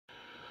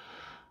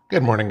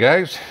Good morning,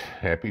 guys.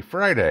 Happy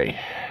Friday.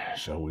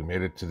 So we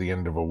made it to the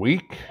end of a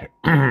week.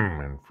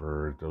 And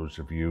for those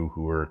of you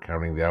who are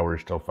counting the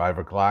hours till 5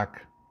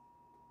 o'clock,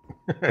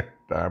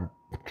 I'm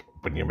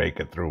hoping you make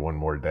it through one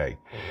more day.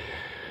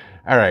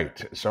 All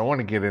right. So I want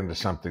to get into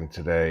something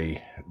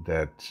today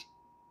that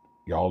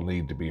y'all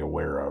need to be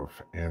aware of,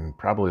 and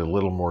probably a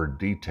little more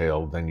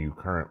detailed than you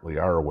currently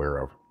are aware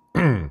of.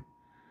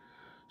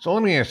 So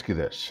let me ask you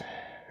this.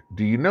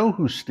 Do you know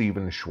who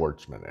Steven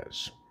Schwartzman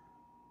is?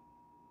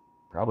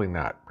 Probably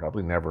not.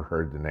 Probably never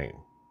heard the name.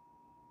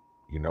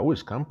 You know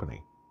his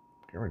company.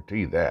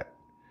 Guarantee that.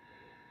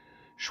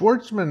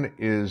 Schwartzman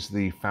is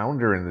the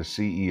founder and the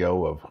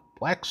CEO of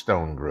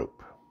Blackstone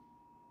Group.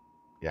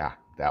 Yeah,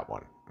 that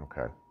one.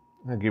 Okay. I'm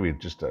going to give you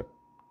just a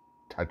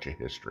touch of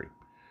history.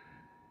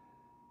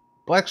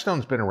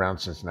 Blackstone's been around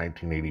since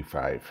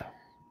 1985.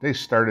 They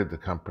started the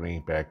company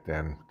back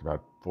then with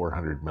about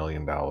 $400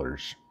 million.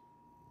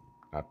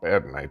 Not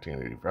bad in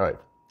 1985.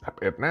 Not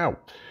bad now.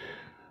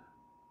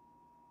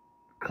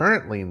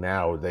 Currently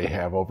now they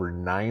have over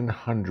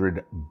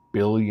 $900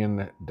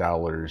 billion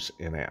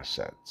in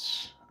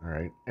assets. All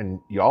right.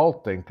 And y'all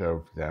think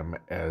of them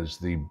as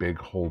the big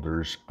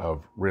holders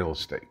of real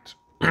estate.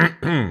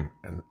 And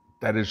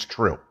that is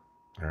true.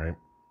 All right.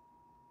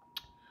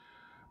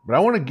 But I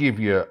want to give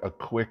you a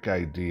quick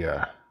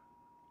idea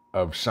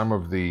of trust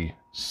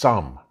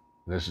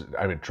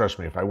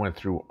me, if I went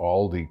through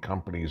all the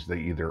companies they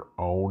either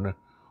own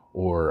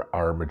or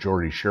are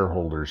majority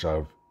shareholders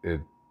of,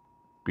 it'd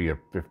be a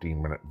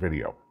 15-minute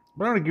video.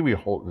 But I'm going to give you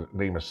a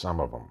name of some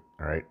of them,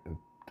 all right? And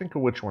think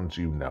of which ones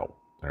you know,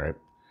 all right?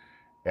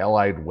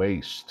 Allied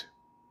Waste,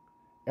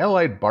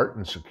 Allied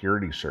Barton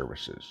Security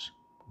Services,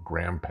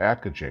 Graham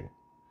Packaging,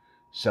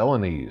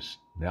 Celanese,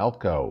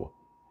 Nalco,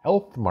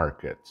 Health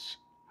Markets,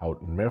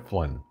 Houghton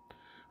Mifflin,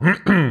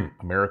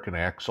 American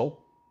Axle,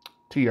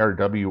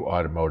 TRW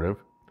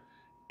Automotive,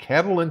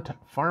 Catalent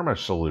Pharma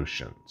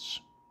Solutions,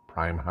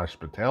 Prime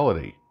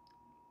Hospitality,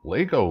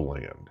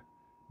 Legoland,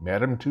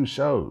 Madame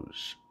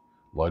Tussauds,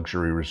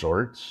 Luxury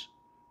Resorts,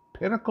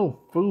 Pinnacle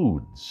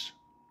Foods,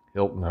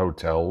 Hilton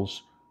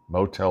Hotels,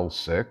 Motel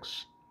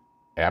 6,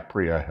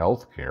 Apria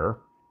Healthcare,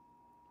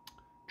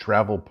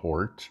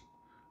 Travelport,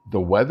 The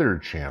Weather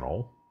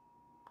Channel,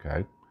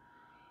 okay?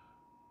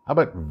 How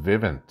about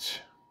Vivint,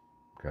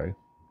 okay?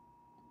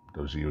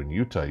 Those of you in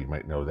Utah, you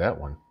might know that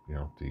one. You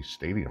know, the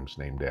stadium's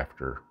named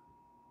after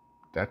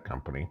that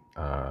company.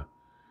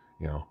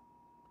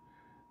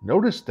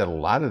 Notice that a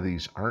lot of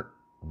these aren't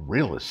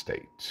real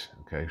estate.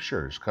 Okay,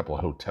 sure, there's a couple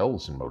of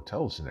hotels and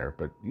motels in there,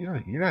 but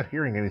you're not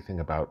hearing anything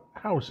about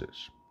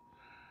houses.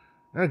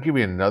 I'll give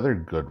you another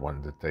good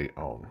one that they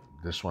own.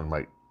 This one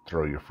might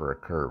throw you for a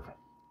curve.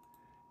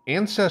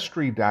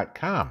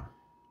 Ancestry.com.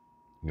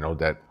 You know,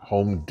 that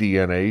home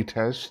DNA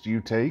test you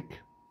take?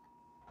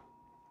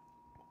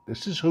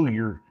 This is who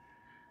you're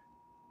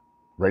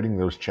writing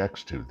those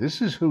checks to.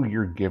 This is who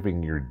you're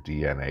giving your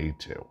DNA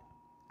to.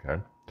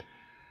 Okay?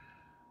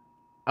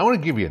 I want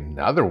to give you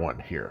another one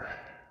here.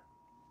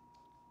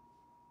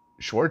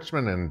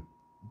 Schwartzman and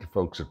the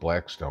folks at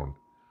Blackstone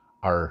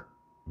are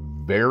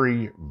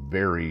very,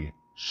 very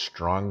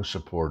strong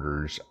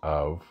supporters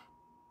of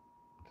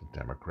the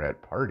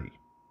Democrat Party.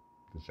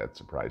 Does that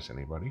surprise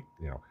anybody?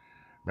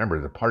 Remember,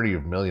 the party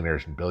of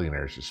millionaires and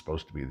billionaires is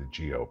supposed to be the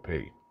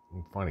GOP.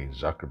 Funny,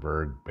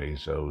 Zuckerberg,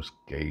 Bezos,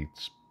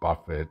 Gates,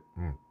 Buffett,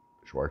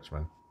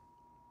 Schwartzman.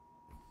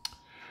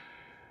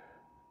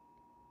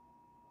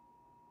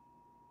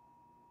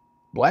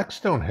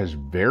 Blackstone has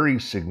very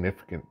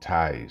significant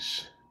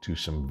ties to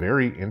some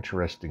very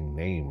interesting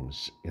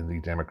names in the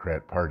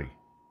Democrat Party,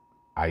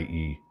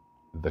 i.e.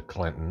 the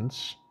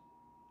Clintons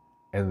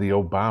and the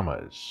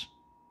Obamas.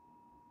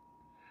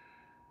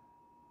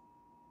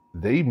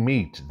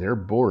 Their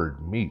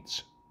board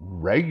meets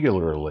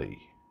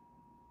regularly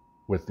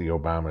with the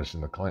Obamas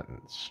and the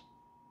Clintons.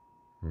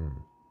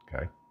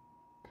 Okay.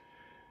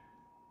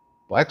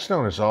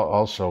 Blackstone has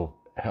also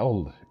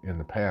held in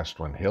the past,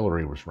 when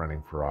Hillary was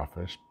running for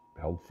office,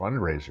 held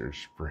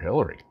fundraisers for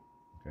Hillary.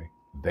 Okay.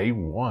 They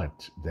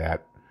want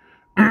that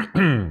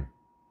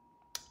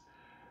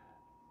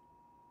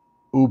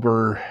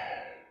uber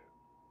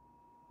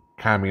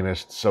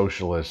communist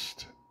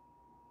socialist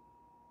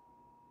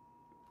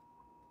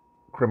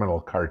criminal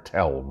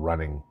cartel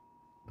running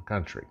the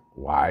country.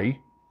 Why?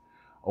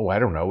 Oh, I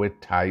don't know.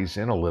 It ties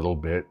in a little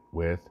bit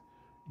with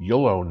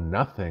you'll own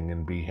nothing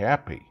and be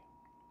happy.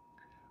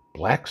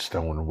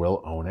 Blackstone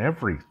will own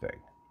everything.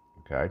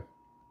 Okay?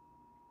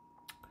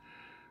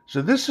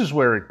 So this is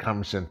where it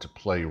comes into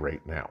play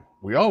right now.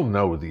 We all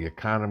know the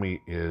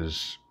economy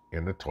is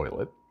in the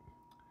toilet.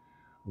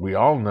 We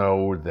all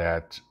know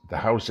that the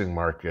housing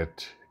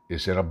market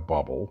is in a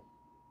bubble,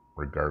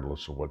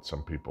 regardless of what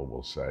some people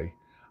will say.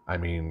 I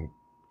mean,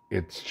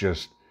 it's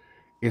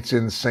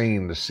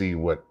insane to see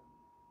what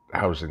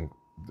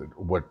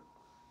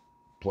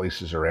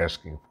places are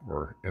asking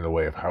for in the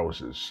way of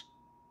houses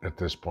at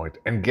this point,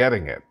 and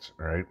getting it,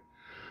 right?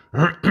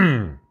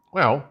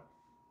 Well,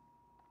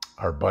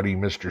 our buddy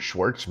Mr.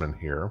 Schwartzman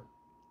here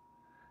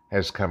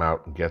has come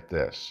out, and get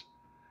this,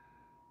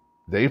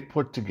 they've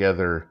put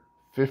together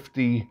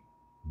 $50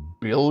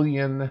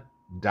 billion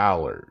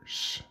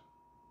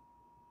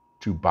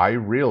to buy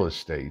real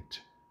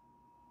estate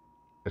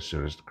as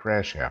soon as the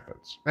crash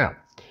happens. Now,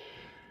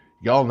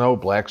 y'all know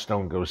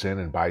Blackstone goes in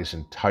and buys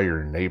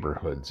entire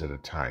neighborhoods at a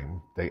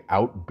time. They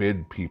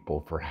outbid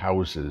people for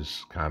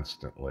houses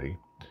constantly.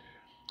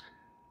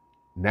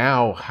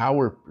 Now,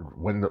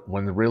 when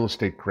the real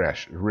estate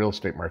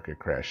market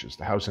crashes,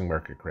 the housing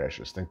market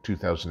crashes, think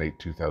 2008,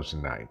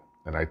 2009.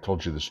 And I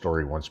told you the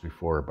story once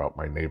before about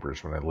my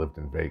neighbors when I lived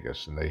in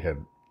Vegas, and they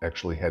had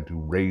actually had to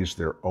raise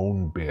their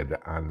own bid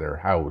on their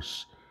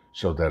house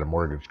so that a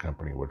mortgage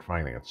company would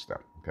finance them.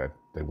 Okay,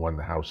 they won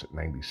the house at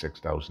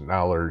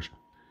 $96,000.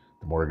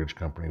 The mortgage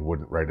company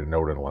wouldn't write a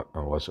note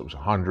unless it was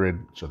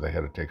 $100,000, so they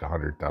had to take a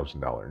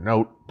 $100,000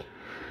 note.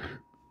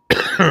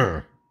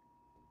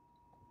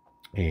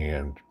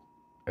 And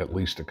at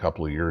least a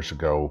couple of years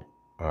ago,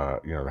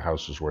 the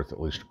house was worth at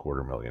least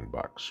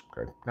 $250,000.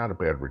 Okay, not a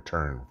bad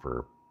return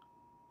for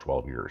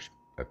 12 years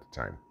at the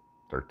time,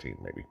 13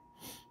 maybe.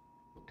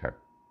 Okay,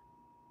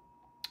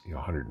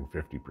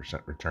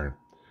 150% return.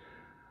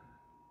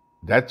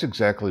 That's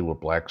exactly what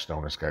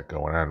Blackstone has got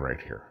going on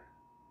right here.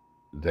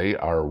 They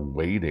are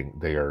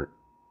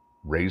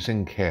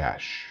raising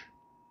cash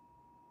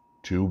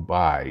to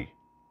buy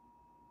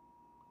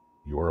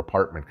your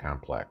apartment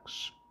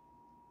complex,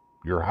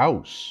 your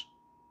house,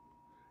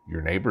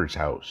 your neighbor's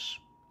house,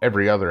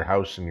 every other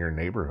house in your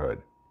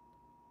neighborhood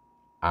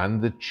on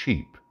the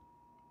cheap.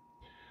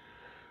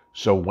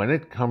 So when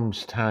it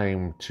comes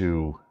time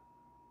to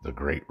the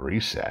Great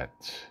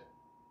Reset,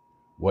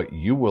 what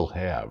you will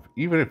have,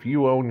 even if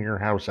you own your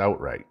house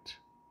outright,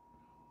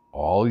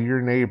 all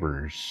your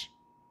neighbors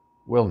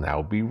will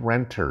now be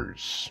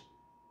renters.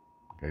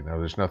 Okay, now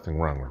there's nothing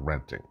wrong with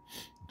renting.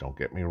 Don't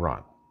get me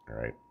wrong, all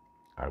right?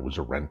 I was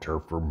a renter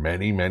for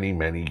many, many,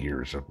 many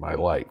years of my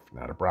life.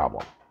 Not a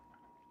problem.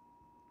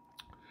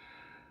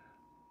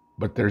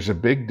 But there's a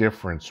big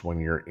difference when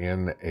you're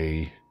in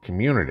a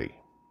community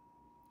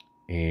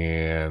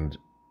and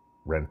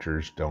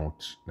renters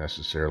don't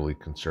necessarily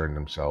concern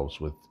themselves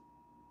with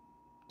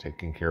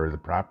taking care of the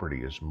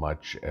property as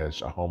much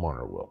as a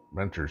homeowner will.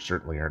 Renters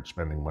certainly aren't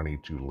spending money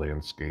to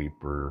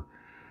landscape or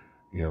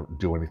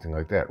do anything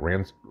like that.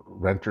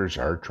 Renters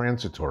are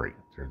transitory.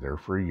 They're there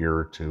for a year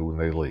or two and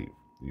they leave.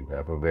 You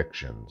have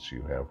evictions,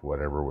 you have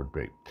whatever would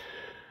be.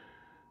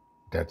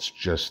 That's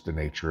just the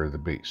nature of the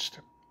beast.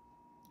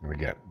 And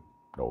again,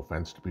 no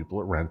offense to people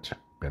that rent,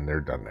 been there,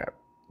 done that.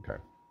 Okay.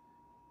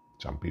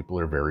 Some people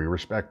are very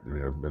respectable.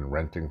 They've been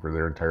renting for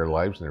their entire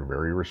lives and they're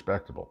very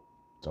respectable.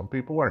 Some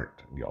people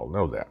aren't. You all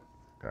know that.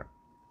 Okay.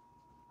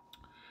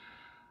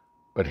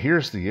 But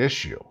here's the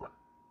issue.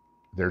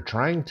 They're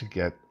trying to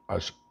get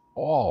us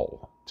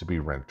all to be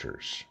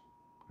renters.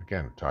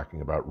 Again, talking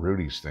about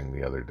Rudy's thing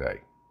the other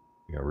day.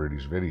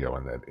 Rudy's video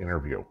in that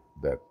interview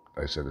that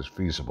I said is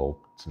feasible.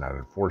 It's not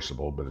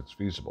enforceable, but it's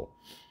feasible.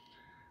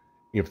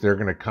 If they're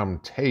going to come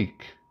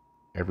take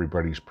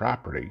everybody's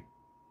property,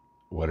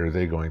 what are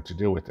they going to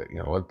do with it?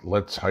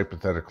 Let's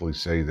hypothetically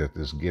say that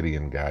this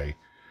Gideon guy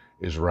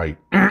is right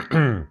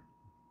and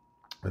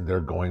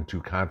they're going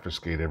to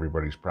confiscate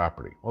everybody's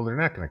property. Well, they're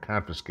not going to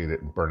confiscate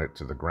it and burn it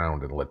to the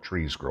ground and let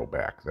trees grow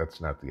back.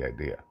 That's not the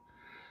idea.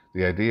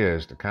 The idea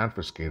is to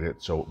confiscate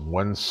it so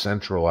one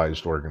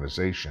centralized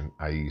organization,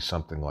 i.e.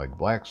 something like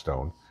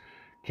Blackstone,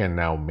 can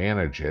now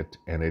manage it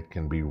and it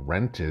can be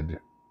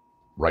rented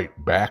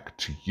right back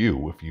to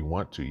you if you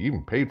want to. You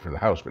even paid for the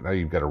house, but now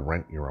you've got to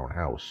rent your own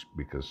house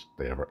because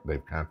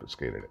they've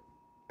confiscated it.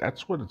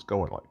 That's what it's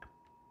going like.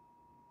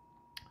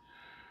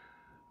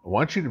 I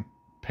want you to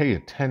pay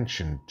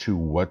attention to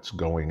what's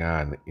going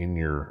on in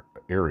your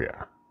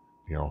area.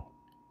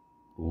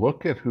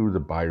 Look at who the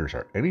buyers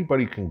are.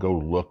 Anybody can go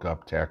look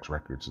up tax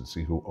records and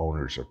see who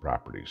owners of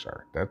properties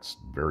are. That's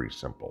very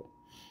simple.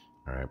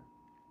 All right.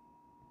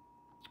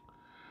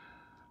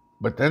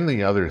 But then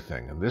the other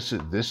thing, and this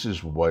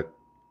is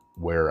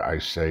where I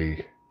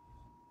say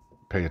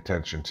pay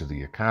attention to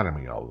the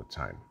economy all the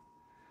time.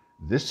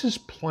 This is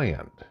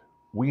planned.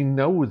 We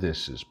know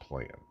this is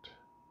planned.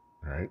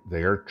 All right.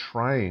 They are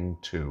trying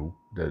to,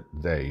 the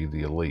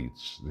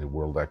elites, the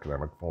World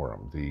Economic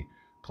Forum, the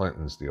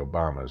Clintons, the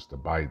Obamas, the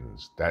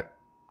Bidens, that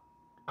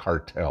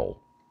cartel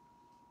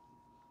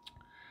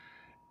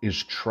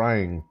is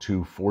trying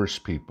to force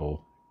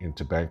people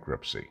into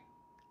bankruptcy.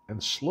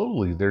 And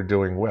slowly they're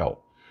doing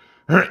well.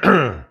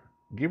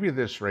 Give you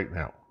this right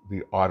now,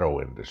 the auto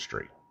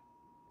industry.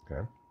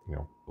 Okay?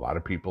 A lot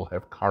of people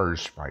have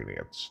cars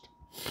financed.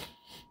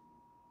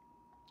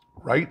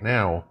 Right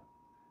now,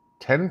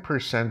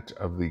 10%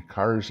 of the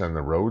cars on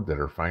the road that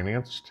are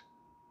financed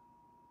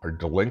are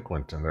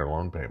delinquent in their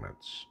loan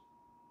payments.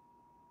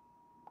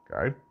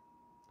 Okay?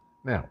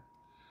 Now,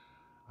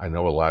 I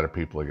know a lot of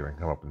people are going to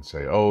come up and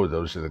say, oh,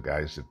 those are the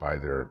guys that buy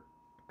their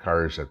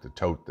cars at the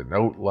tote the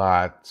note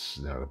lots,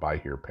 the buy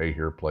here, pay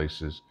here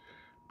places.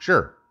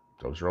 Sure,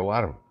 those are a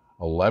lot of them.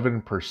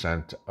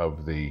 11%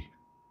 of the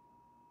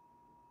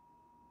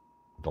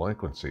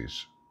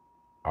delinquencies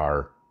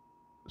are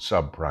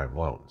subprime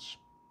loans.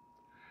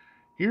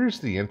 Here's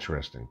the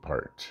interesting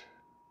part.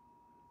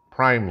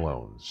 Prime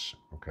loans,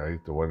 okay?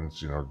 The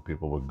ones,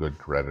 people with good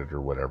credit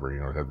or whatever,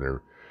 have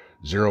their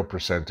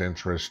 0%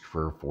 interest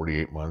for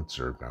 48 months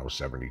or now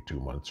 72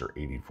 months or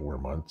 84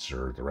 months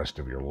or the rest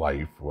of your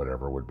life,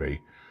 whatever it would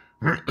be.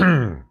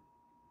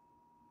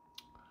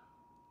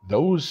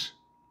 Those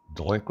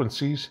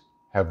delinquencies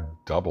have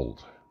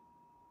doubled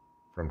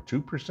from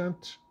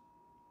 2%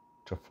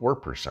 to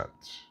 4%.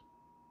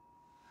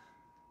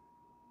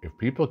 If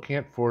people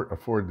can't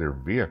afford their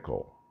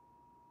vehicle,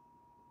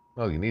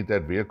 well, you need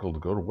that vehicle to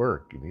go to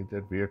work. You need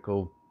that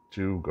vehicle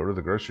to go to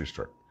the grocery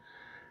store.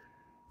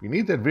 If you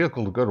need that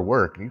vehicle to go to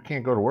work and you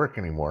can't go to work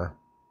anymore,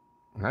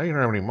 now you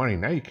don't have any money.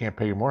 Now you can't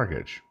pay your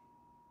mortgage.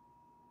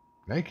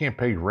 Now you can't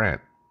pay your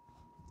rent.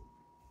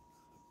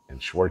 And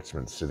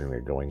Schwartzman's sitting there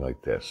going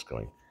like this,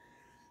 going,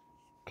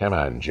 come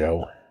on,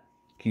 Joe.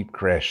 Keep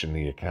crashing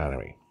the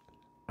economy.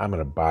 I'm going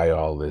to buy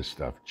all this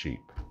stuff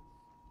cheap.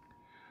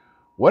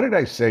 What did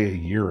I say a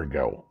year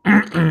ago,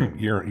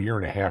 year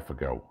and a half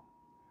ago,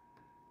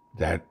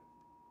 that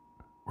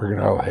we're going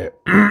to all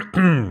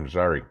hit,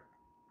 sorry,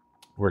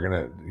 we're going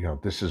to,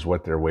 this is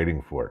what they're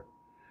waiting for.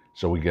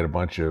 So we get a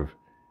bunch of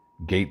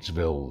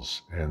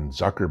Gatesvilles and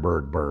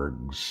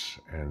Zuckerberg's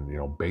and,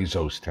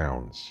 Bezos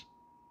towns.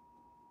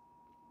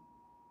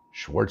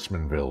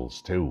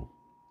 Schwartzmanvilles too,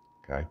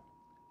 okay?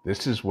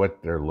 This is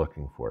what they're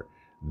looking for.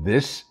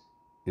 This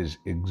is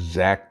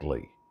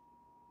exactly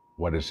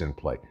what is in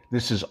play.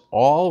 This is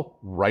all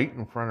right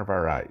in front of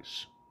our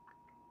eyes.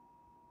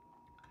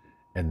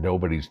 And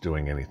nobody's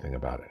doing anything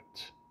about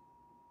it.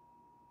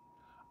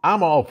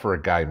 I'm all for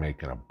a guy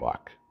making a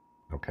buck,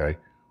 okay?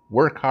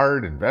 Work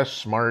hard, invest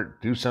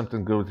smart, do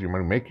something good with your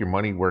money, make your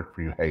money work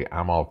for you. Hey,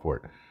 I'm all for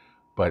it.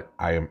 But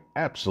I am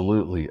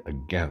absolutely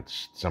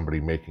against somebody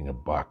making a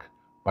buck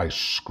by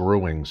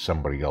screwing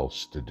somebody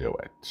else to do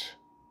it.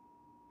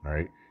 All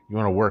right? You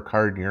want to work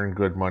hard and earn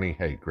good money?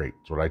 Hey, great.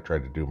 It's what I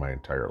tried to do my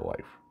entire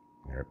life.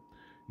 All right?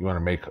 You want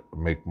to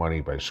make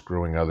money by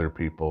screwing other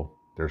people?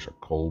 There's a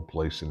cold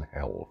place in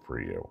hell for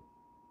you.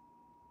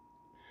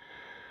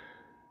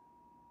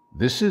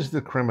 This is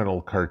the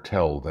criminal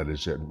cartel that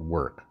is at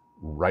work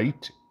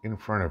right in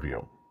front of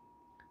you,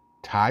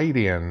 tied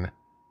in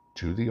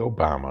to the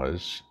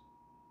Obamas,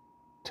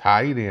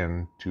 tied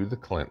in to the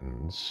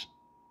Clintons.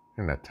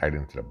 They're not tied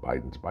into the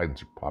Bidens.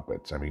 Bidens are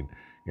puppets. I mean,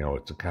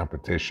 it's a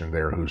competition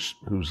there who's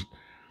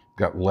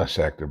got less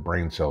active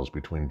brain cells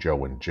between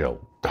Joe and Jill.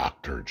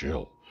 Dr.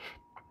 Jill.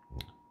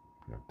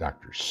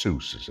 Dr.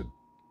 Seuss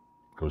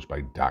goes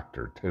by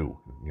Doctor too.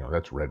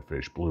 That's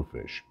redfish,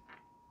 bluefish.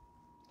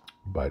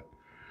 But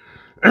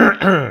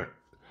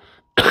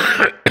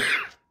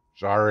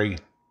sorry.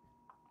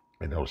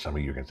 I know some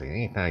of you can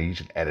say, hey, you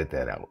should edit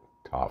that out.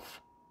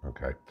 Tough.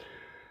 Okay.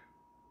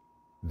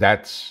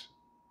 That's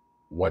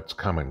what's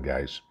coming,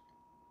 guys.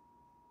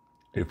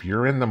 If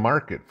you're in the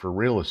market for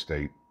real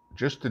estate,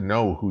 just to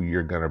know who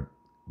you're going to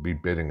be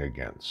bidding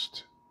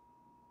against.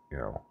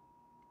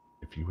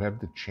 If you have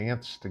the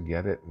chance to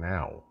get it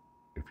now,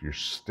 if you're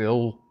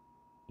still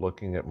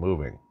looking at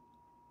moving,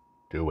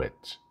 do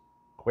it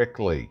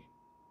quickly,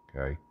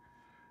 okay?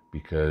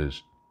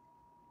 Because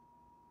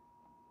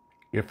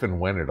if and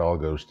when it all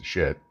goes to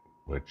shit,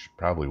 which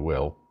probably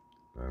will,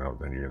 then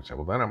you're going to say,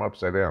 well, then I'm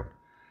upside down.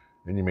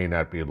 Then you may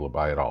not be able to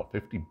buy it all.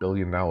 $50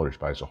 billion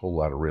buys a whole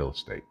lot of real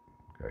estate,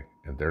 okay?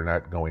 And they're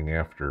not going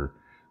after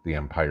the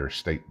Empire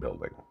State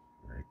Building,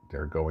 right?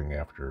 They're going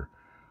after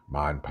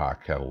Ma and Pa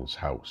Kettle's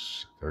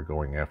house. They're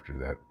going after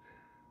that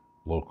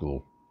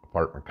local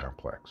apartment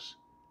complex.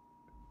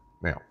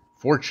 Now,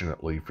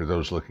 fortunately, for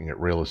those looking at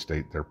real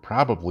estate, they're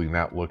probably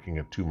not looking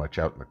at too much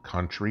out in the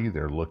country.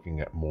 They're looking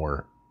at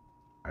more,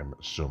 I'm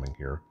assuming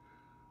here,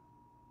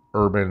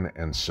 urban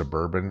and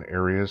suburban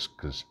areas,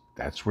 because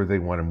that's where they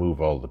want to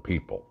move all the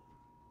people.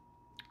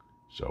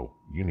 So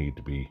you need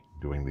to be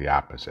doing the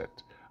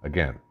opposite.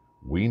 Again,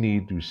 we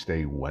need to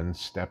stay one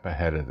step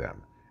ahead of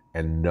them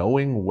and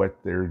knowing what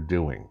they're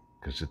doing,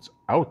 because it's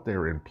out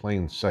there in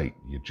plain sight.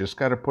 You just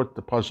got to put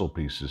the puzzle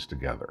pieces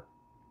together.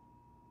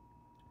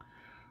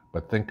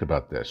 But think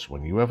about this.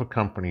 When you have a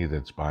company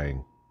that's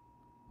buying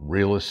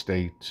real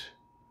estate,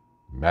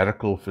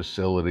 medical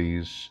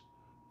facilities,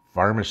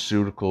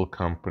 pharmaceutical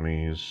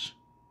companies,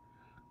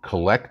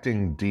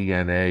 collecting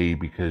DNA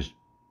because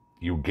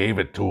you gave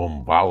it to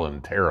them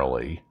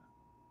voluntarily.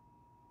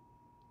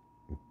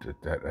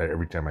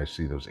 Every time I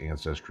see those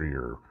Ancestry,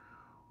 or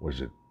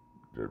was it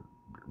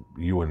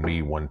You and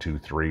Me 1, 2,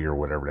 3 or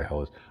whatever the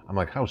hell is, I'm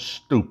like, how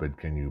stupid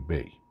can you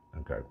be?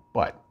 Okay,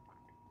 but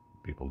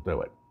people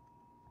do it.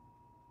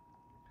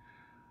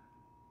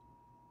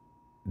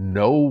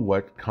 Know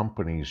what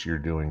companies you're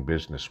doing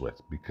business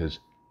with, because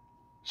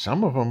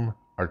some of them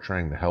are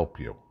trying to help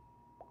you.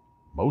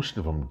 Most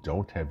of them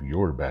don't have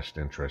your best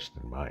interest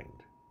in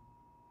mind.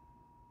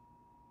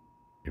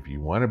 If you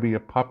want to be a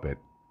puppet,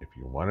 if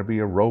you want to be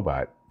a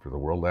robot for the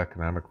World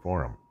Economic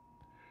Forum,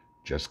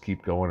 just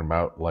keep going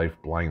about life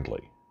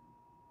blindly.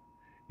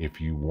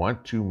 If you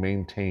want to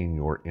maintain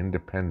your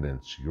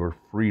independence, your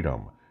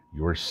freedom,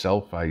 your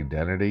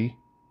self-identity,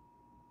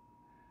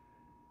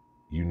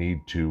 You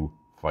need to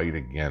fight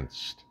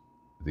against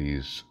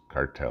these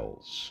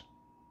cartels.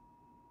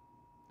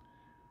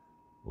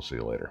 We'll see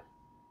you later.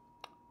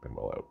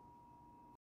 Pinball out.